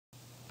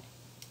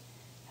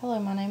Hello,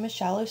 my name is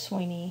Shiloh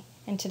Sweeney,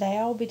 and today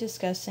I will be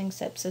discussing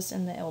sepsis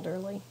in the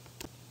elderly.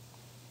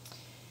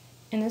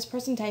 In this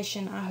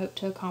presentation, I hope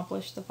to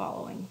accomplish the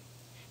following: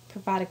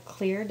 provide a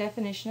clear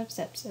definition of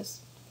sepsis,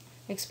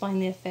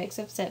 explain the effects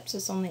of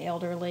sepsis on the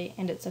elderly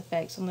and its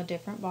effects on the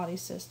different body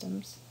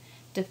systems,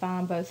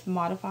 define both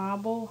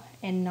modifiable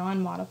and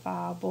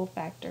non-modifiable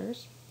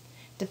factors,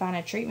 define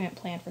a treatment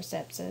plan for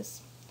sepsis,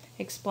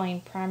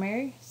 explain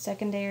primary,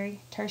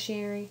 secondary,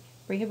 tertiary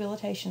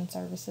rehabilitation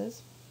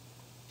services,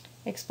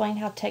 explain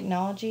how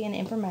technology and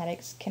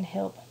informatics can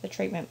help the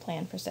treatment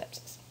plan for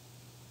sepsis.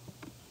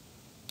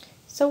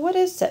 So what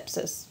is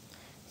sepsis?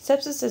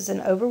 Sepsis is an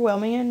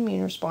overwhelming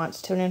immune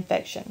response to an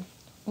infection.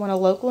 When a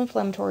local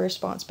inflammatory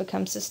response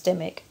becomes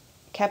systemic,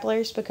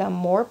 capillaries become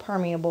more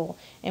permeable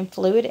and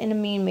fluid and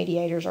immune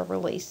mediators are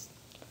released.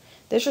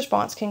 This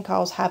response can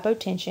cause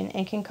hypotension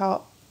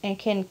and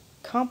can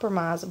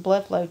compromise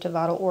blood flow to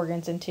vital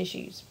organs and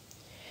tissues.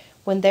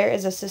 When there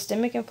is a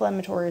systemic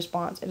inflammatory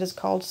response, it is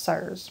called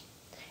SIRS.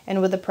 And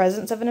with the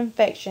presence of an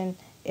infection,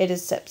 it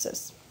is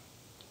sepsis.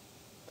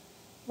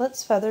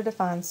 Let's further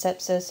define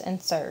sepsis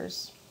and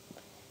SIRS.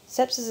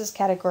 Sepsis is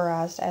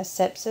categorized as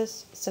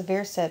sepsis,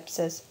 severe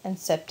sepsis, and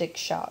septic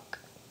shock.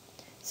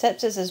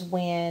 Sepsis is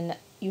when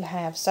you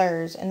have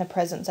SIRS in the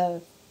presence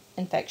of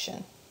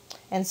infection,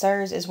 and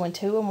SIRS is when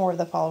two or more of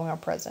the following are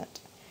present: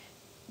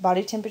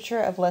 body temperature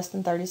of less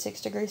than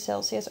 36 degrees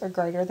Celsius or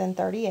greater than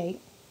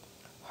 38,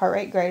 heart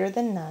rate greater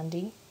than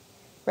 90,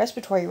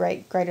 respiratory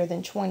rate greater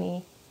than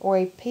 20, or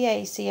a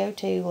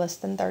PaCO2 less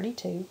than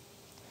 32,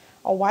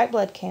 a white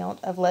blood count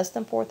of less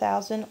than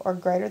 4,000 or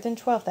greater than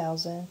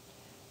 12,000,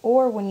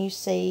 or when you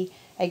see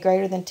a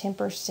greater than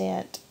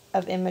 10%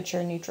 of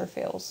immature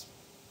neutrophils.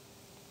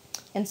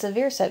 In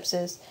severe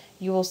sepsis,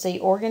 you will see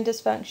organ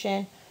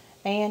dysfunction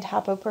and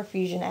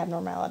hypoperfusion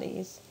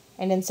abnormalities,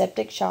 and in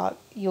septic shock,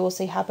 you will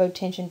see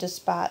hypotension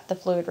despite the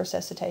fluid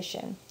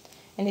resuscitation.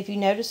 And if you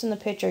notice in the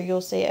picture,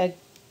 you'll see a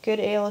good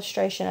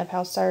illustration of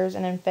how SIRS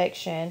and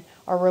infection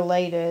are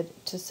related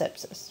to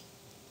sepsis.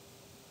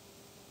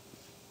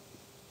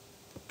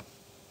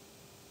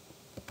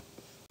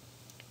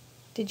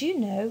 Did you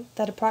know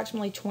that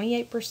approximately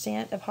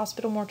 28% of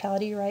hospital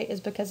mortality rate is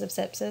because of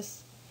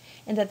sepsis,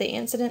 and that the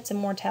incidence and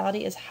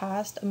mortality is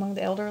highest among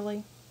the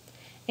elderly?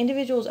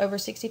 Individuals over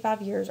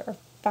 65 years are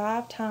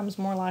 5 times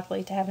more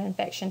likely to have an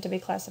infection to be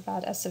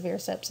classified as severe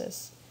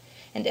sepsis.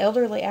 And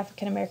elderly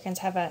African Americans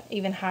have an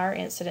even higher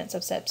incidence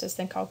of sepsis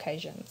than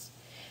Caucasians.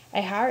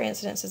 A higher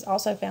incidence is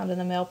also found in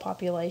the male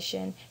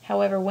population.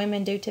 However,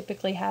 women do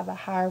typically have a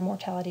higher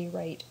mortality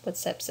rate with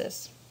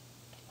sepsis.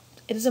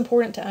 It is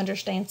important to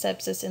understand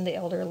sepsis in the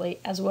elderly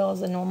as well as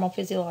the normal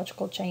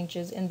physiological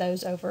changes in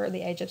those over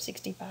the age of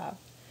 65.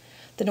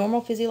 The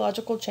normal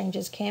physiological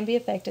changes can be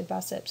affected by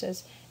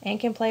sepsis and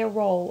can play a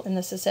role in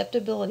the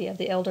susceptibility of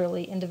the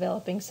elderly in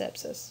developing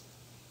sepsis.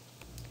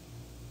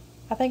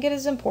 I think it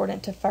is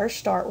important to first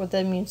start with the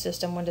immune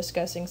system when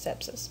discussing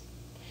sepsis.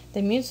 The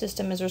immune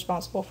system is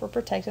responsible for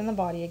protecting the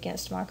body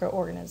against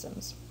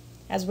microorganisms.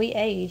 As we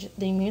age,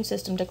 the immune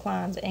system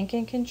declines and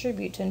can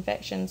contribute to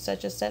infections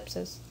such as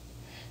sepsis.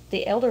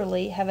 The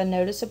elderly have a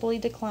noticeably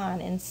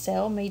decline in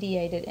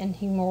cell-mediated and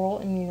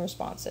humoral immune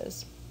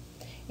responses.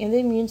 In the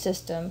immune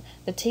system,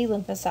 the T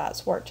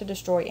lymphocytes work to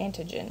destroy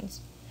antigens.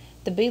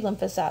 The B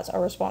lymphocytes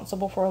are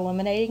responsible for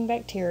eliminating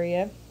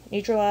bacteria,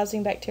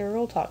 neutralizing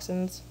bacterial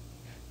toxins,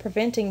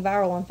 preventing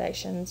viral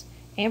infections,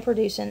 and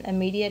producing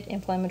immediate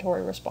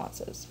inflammatory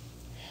responses.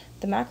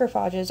 The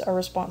macrophages are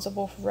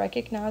responsible for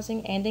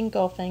recognizing and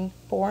engulfing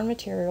foreign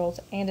materials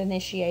and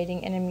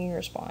initiating an immune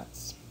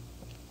response.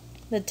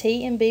 The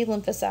T and B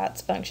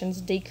lymphocytes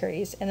functions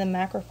decrease and the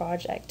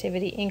macrophage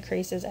activity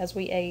increases as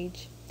we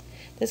age.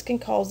 This can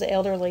cause the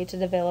elderly to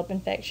develop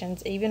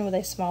infections even with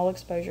a small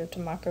exposure to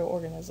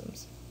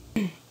microorganisms.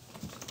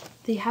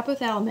 The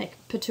hypothalamic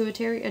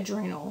pituitary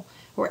adrenal,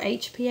 or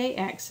HPA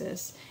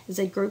axis, is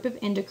a group of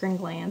endocrine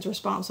glands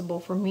responsible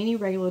for many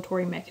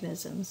regulatory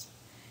mechanisms.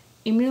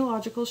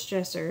 Immunological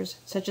stressors,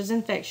 such as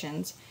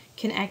infections,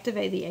 can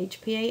activate the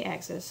HPA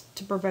axis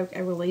to provoke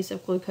a release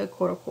of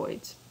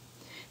glucocorticoids.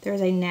 There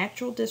is a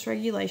natural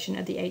dysregulation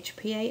of the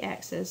HPA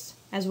axis,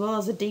 as well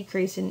as a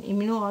decrease in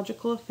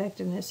immunological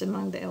effectiveness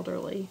among the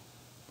elderly.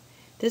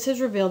 This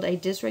has revealed a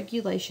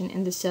dysregulation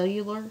in the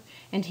cellular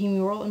and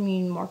humoral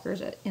immune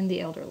markers in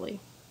the elderly.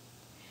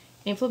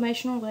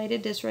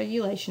 Inflammation-related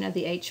dysregulation of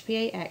the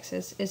HPA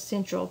axis is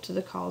central to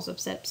the cause of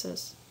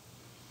sepsis.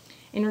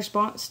 In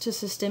response to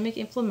systemic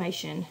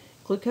inflammation,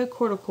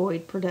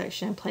 glucocorticoid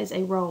production plays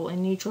a role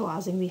in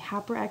neutralizing the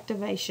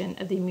hyperactivation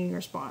of the immune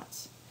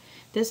response.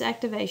 This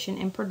activation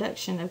and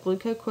production of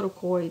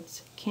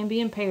glucocorticoids can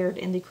be impaired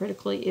in the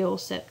critically ill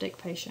septic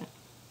patient.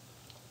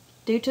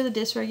 Due to the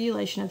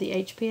dysregulation of the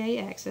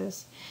HPA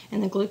axis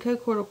and the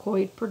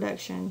glucocorticoid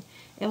production,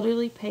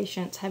 elderly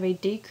patients have a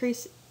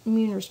decreased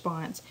immune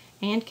response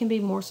and can be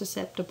more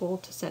susceptible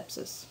to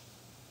sepsis.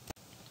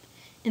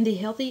 In the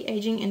healthy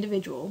aging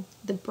individual,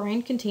 the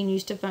brain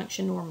continues to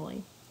function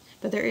normally,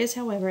 but there is,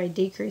 however, a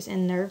decrease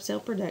in nerve cell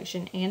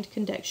production and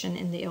conduction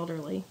in the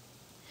elderly.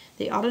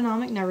 The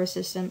autonomic nervous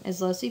system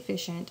is less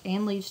efficient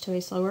and leads to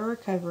a slower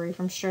recovery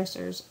from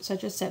stressors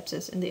such as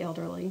sepsis in the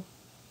elderly.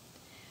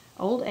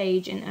 Old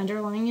age and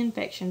underlying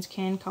infections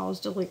can cause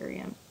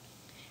delirium.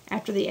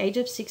 After the age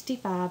of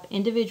 65,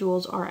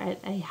 individuals are at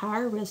a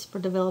higher risk for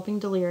developing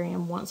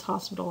delirium once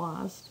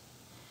hospitalized.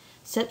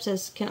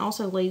 Sepsis can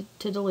also lead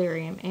to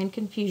delirium and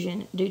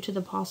confusion due to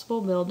the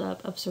possible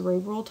buildup of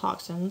cerebral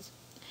toxins,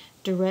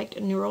 direct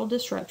neural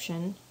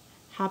disruption,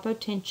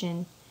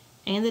 hypotension,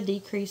 and the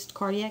decreased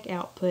cardiac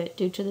output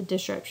due to the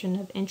disruption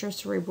of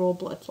intracerebral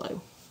blood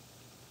flow.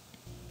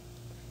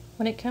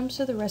 When it comes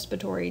to the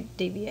respiratory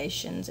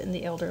deviations in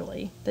the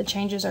elderly, the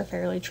changes are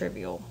fairly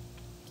trivial.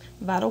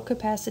 Vital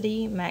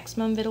capacity,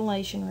 maximum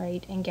ventilation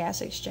rate, and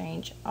gas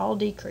exchange all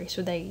decrease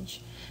with age,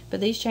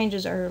 but these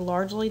changes are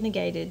largely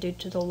negated due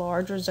to the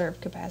large reserve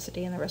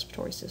capacity in the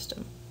respiratory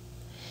system.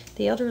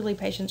 The elderly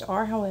patients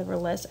are, however,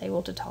 less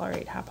able to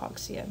tolerate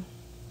hypoxia.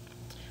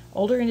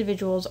 Older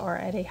individuals are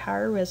at a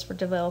higher risk for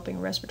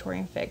developing respiratory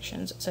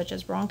infections such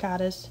as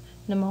bronchitis,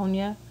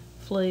 pneumonia,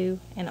 flu,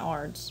 and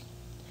ARDS.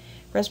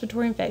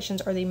 Respiratory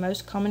infections are the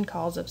most common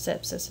cause of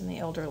sepsis in the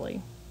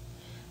elderly.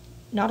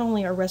 Not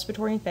only are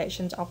respiratory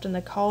infections often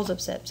the cause of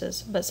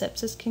sepsis, but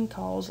sepsis can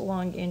cause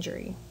lung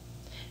injury.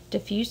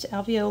 Diffuse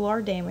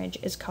alveolar damage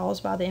is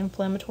caused by the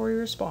inflammatory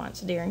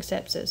response during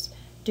sepsis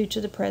due to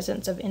the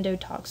presence of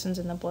endotoxins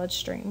in the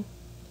bloodstream.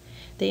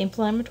 The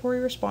inflammatory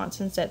response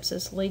in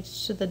sepsis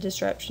leads to the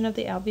disruption of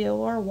the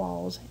alveolar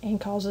walls and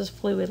causes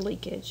fluid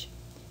leakage.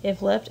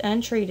 If left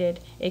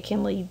untreated, it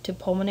can lead to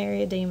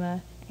pulmonary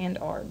edema and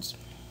ARDS.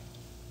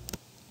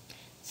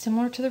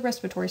 Similar to the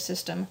respiratory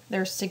system,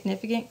 there are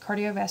significant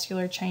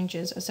cardiovascular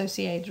changes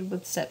associated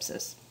with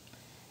sepsis.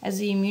 As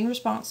the immune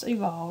response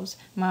evolves,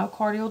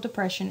 myocardial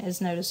depression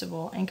is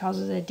noticeable and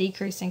causes a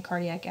decrease in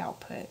cardiac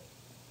output.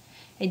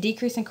 A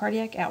decrease in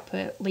cardiac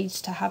output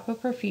leads to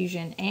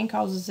hypoperfusion and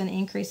causes an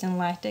increase in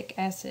lactic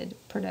acid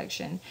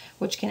production,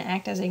 which can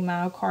act as a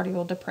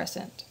myocardial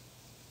depressant.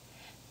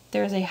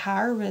 There is a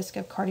higher risk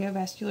of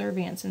cardiovascular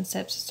events in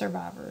sepsis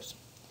survivors.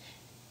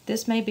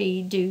 This may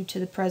be due to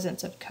the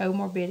presence of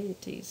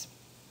comorbidities.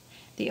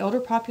 The older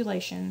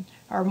population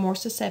are more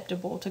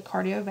susceptible to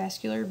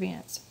cardiovascular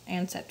events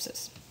and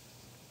sepsis.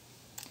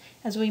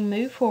 As we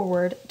move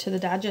forward to the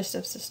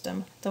digestive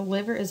system, the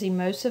liver is the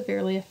most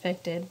severely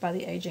affected by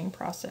the aging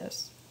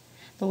process.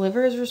 The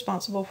liver is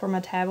responsible for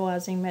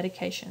metabolizing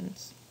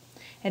medications.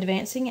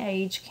 Advancing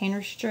age can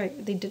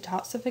restrict the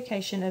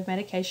detoxification of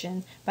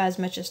medication by as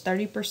much as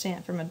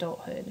 30% from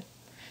adulthood.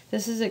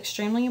 This is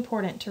extremely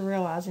important to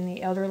realize in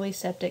the elderly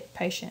septic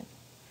patient.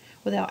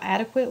 Without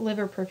adequate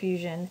liver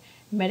perfusion,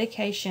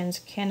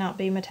 medications cannot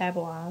be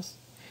metabolized.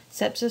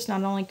 Sepsis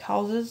not only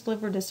causes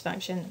liver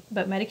dysfunction,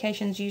 but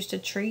medications used to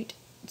treat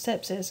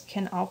sepsis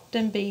can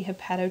often be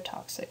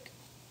hepatotoxic.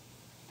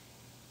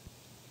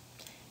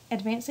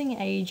 Advancing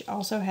age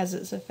also has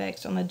its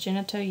effects on the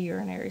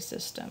genitourinary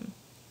system.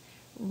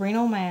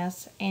 Renal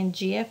mass and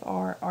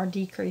GFR are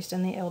decreased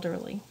in the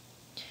elderly.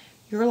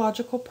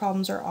 Urological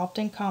problems are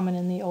often common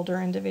in the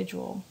older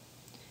individual.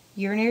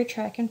 Urinary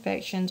tract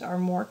infections are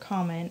more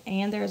common,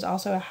 and there is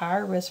also a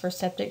higher risk for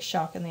septic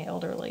shock in the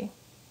elderly.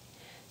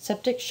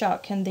 Septic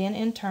shock can then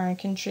in turn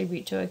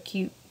contribute to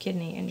acute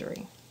kidney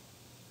injury.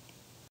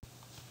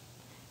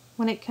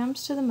 When it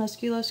comes to the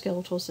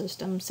musculoskeletal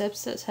system,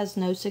 sepsis has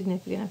no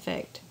significant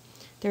effect.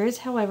 There is,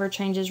 however,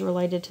 changes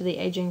related to the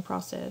aging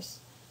process.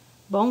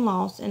 Bone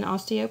loss and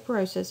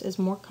osteoporosis is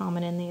more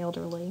common in the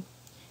elderly.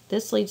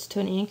 This leads to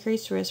an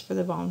increased risk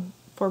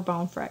for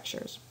bone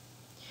fractures.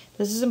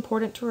 This is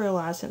important to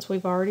realize since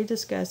we've already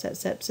discussed that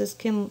sepsis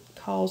can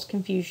cause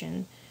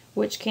confusion,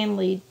 which can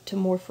lead to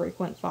more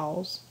frequent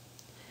falls.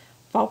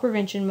 Fall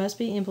prevention must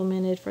be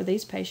implemented for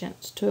these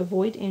patients to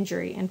avoid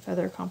injury and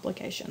further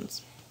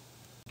complications.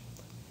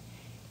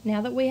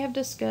 Now that we have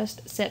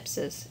discussed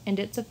sepsis and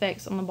its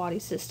effects on the body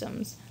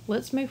systems,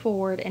 let's move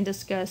forward and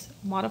discuss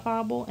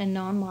modifiable and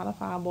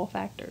non-modifiable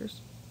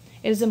factors.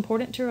 It is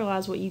important to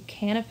realize what you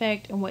can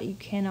affect and what you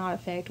cannot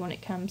affect when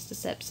it comes to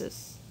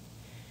sepsis.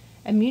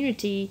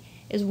 Immunity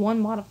is one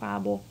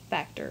modifiable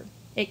factor.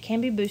 It can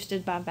be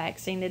boosted by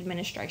vaccine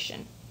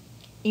administration.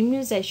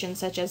 Immunizations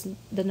such as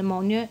the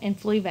pneumonia and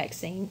flu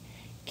vaccine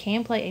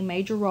can play a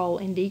major role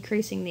in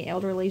decreasing the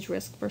elderly's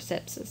risk for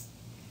sepsis.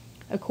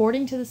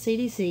 According to the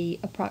CDC,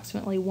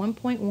 approximately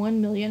 1.1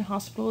 million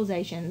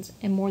hospitalizations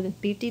and more than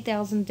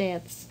 50,000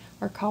 deaths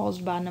are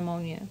caused by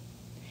pneumonia.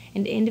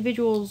 And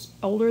individuals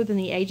older than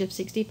the age of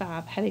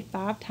 65 have a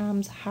 5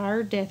 times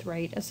higher death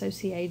rate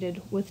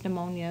associated with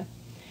pneumonia.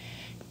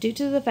 Due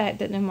to the fact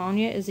that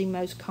pneumonia is the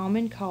most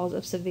common cause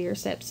of severe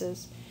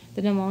sepsis,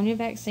 the pneumonia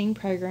vaccine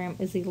program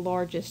is the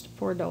largest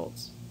for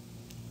adults.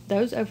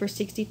 Those over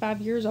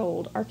 65 years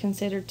old are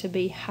considered to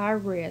be high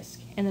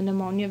risk, and the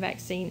pneumonia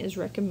vaccine is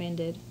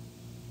recommended.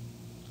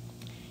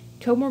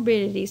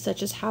 Comorbidities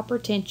such as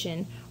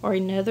hypertension are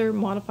another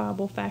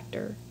modifiable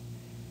factor.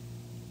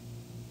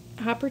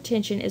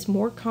 Hypertension is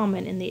more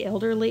common in the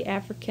elderly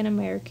African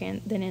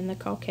American than in the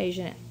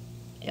Caucasian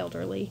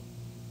elderly.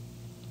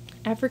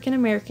 African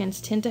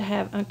Americans tend to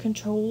have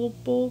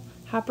uncontrollable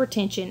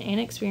hypertension, and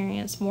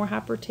experience more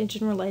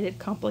hypertension-related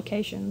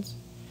complications.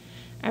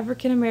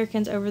 African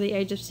Americans over the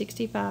age of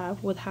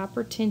 65 with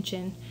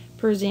hypertension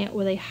present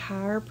with a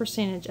higher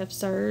percentage of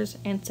SIRS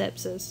and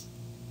sepsis.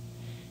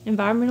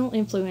 Environmental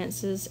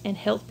influences and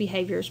health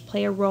behaviors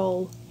play a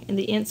role in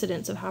the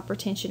incidence of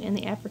hypertension in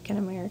the African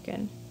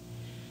American.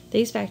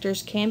 These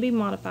factors can be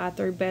modified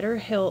through better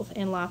health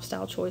and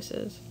lifestyle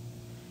choices.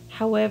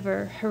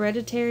 However,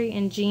 hereditary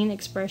and gene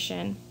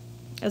expression,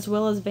 as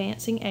well as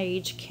advancing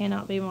age,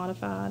 cannot be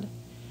modified.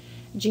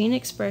 Gene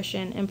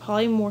expression and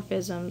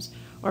polymorphisms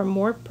are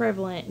more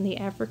prevalent in the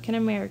African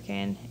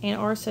American and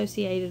are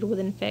associated with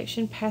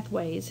infection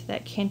pathways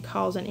that can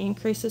cause an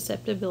increased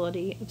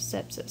susceptibility of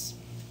sepsis.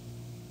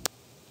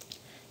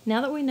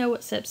 Now that we know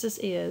what sepsis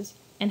is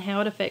and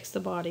how it affects the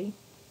body,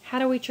 how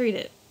do we treat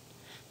it?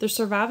 The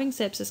Surviving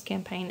Sepsis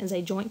campaign is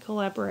a joint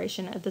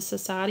collaboration of the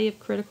Society of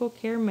Critical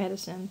Care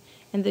Medicine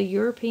and the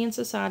European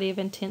Society of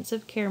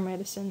Intensive Care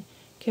Medicine,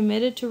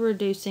 committed to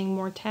reducing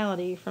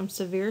mortality from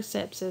severe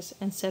sepsis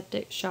and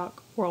septic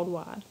shock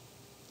worldwide.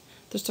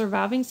 The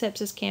Surviving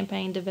Sepsis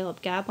campaign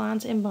developed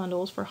guidelines and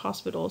bundles for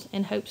hospitals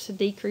in hopes to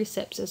decrease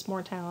sepsis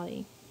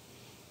mortality.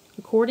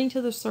 According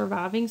to the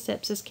Surviving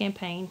Sepsis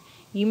campaign,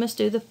 you must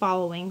do the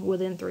following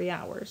within 3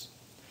 hours: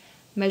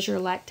 measure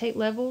lactate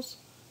levels,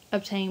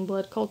 obtain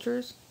blood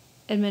cultures,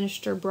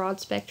 administer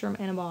broad-spectrum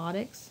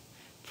antibiotics,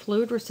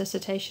 fluid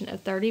resuscitation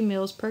of 30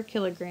 ml per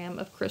kilogram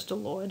of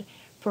crystalloid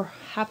for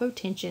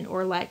hypotension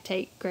or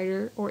lactate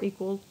greater or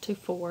equal to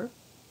 4.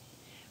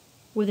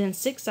 Within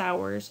 6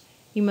 hours,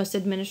 you must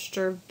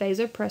administer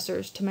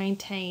vasopressors to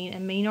maintain a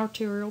mean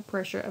arterial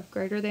pressure of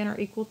greater than or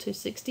equal to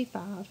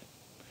 65.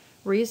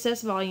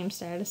 Reassess volume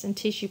status and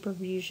tissue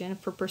perfusion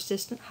for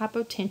persistent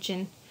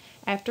hypotension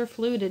after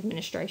fluid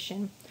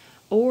administration,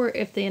 or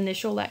if the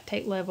initial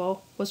lactate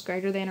level was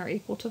greater than or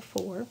equal to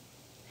 4,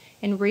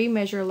 and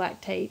remeasure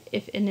lactate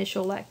if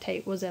initial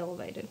lactate was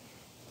elevated.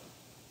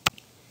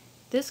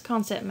 This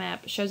concept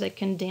map shows a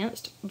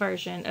condensed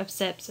version of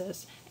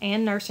sepsis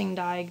and nursing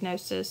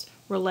diagnosis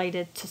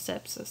related to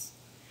sepsis.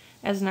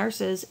 As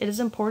nurses, it is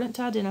important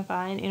to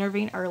identify and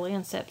intervene early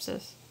in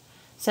sepsis.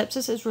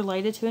 Sepsis is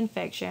related to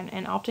infection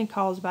and often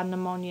caused by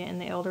pneumonia in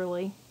the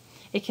elderly.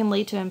 It can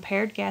lead to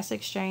impaired gas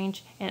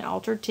exchange and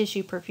altered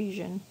tissue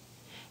perfusion.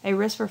 A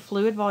risk for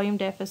fluid volume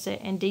deficit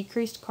and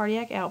decreased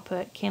cardiac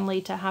output can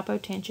lead to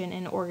hypotension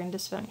and organ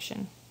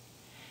dysfunction.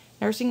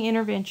 Nursing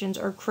interventions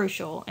are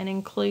crucial and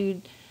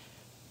include,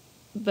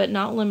 but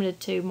not limited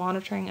to,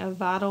 monitoring of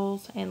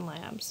vitals and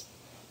labs.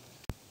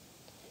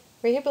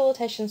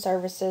 Rehabilitation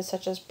services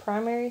such as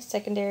primary,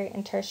 secondary,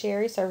 and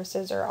tertiary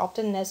services are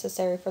often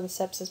necessary for the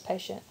sepsis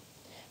patient.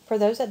 For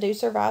those that do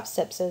survive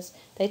sepsis,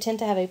 they tend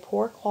to have a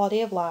poor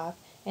quality of life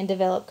and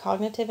develop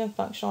cognitive and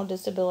functional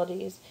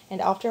disabilities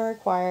and often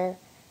require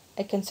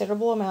a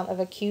considerable amount of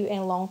acute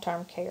and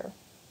long-term care.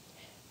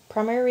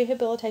 Primary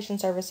rehabilitation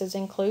services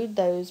include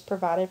those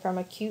provided from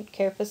acute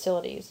care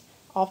facilities,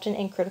 often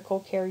in critical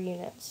care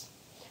units.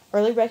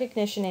 Early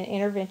recognition and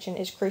intervention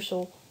is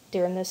crucial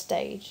during this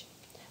stage.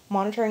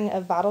 Monitoring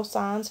of vital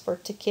signs for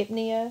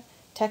tachypnea,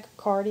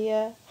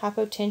 tachycardia,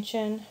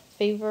 hypotension,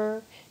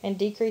 fever, and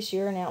decreased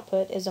urine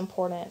output is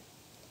important.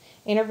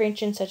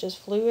 Interventions such as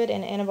fluid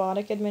and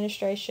antibiotic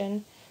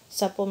administration,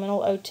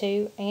 supplemental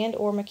O2, and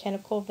or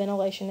mechanical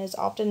ventilation is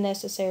often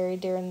necessary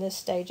during this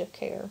stage of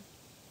care.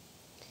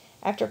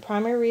 After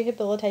primary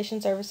rehabilitation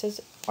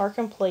services are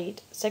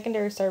complete,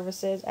 secondary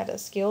services at a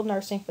skilled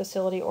nursing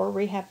facility or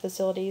rehab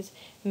facilities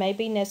may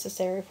be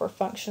necessary for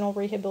functional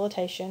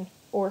rehabilitation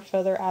or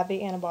further IV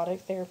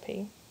antibiotic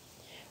therapy.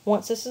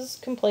 Once this is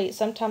complete,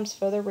 sometimes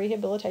further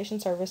rehabilitation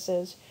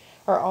services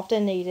are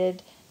often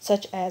needed,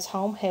 such as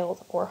home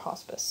health or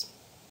hospice.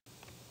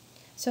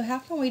 So how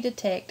can we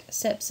detect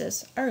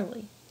sepsis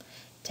early?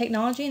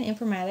 Technology and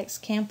informatics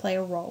can play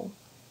a role.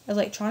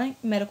 Electronic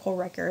medical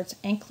records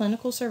and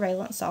clinical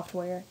surveillance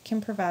software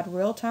can provide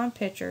real-time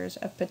pictures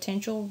of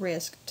potential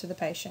risk to the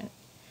patient.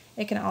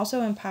 It can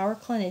also empower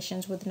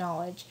clinicians with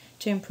knowledge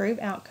to improve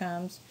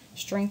outcomes,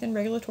 strengthen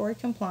regulatory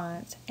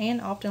compliance, and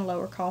often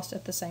lower costs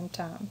at the same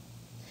time.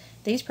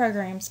 These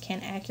programs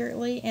can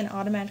accurately and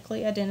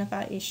automatically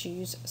identify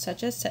issues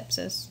such as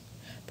sepsis,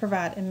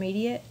 provide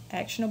immediate,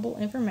 actionable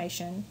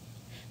information,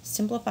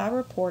 simplify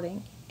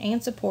reporting,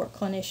 and support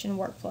clinician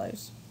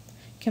workflows.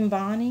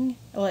 Combining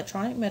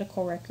electronic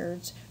medical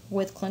records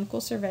with clinical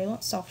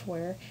surveillance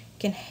software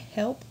can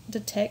help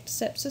detect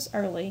sepsis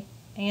early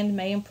and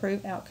may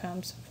improve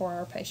outcomes for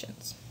our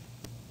patients.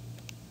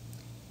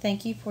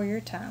 Thank you for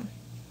your time.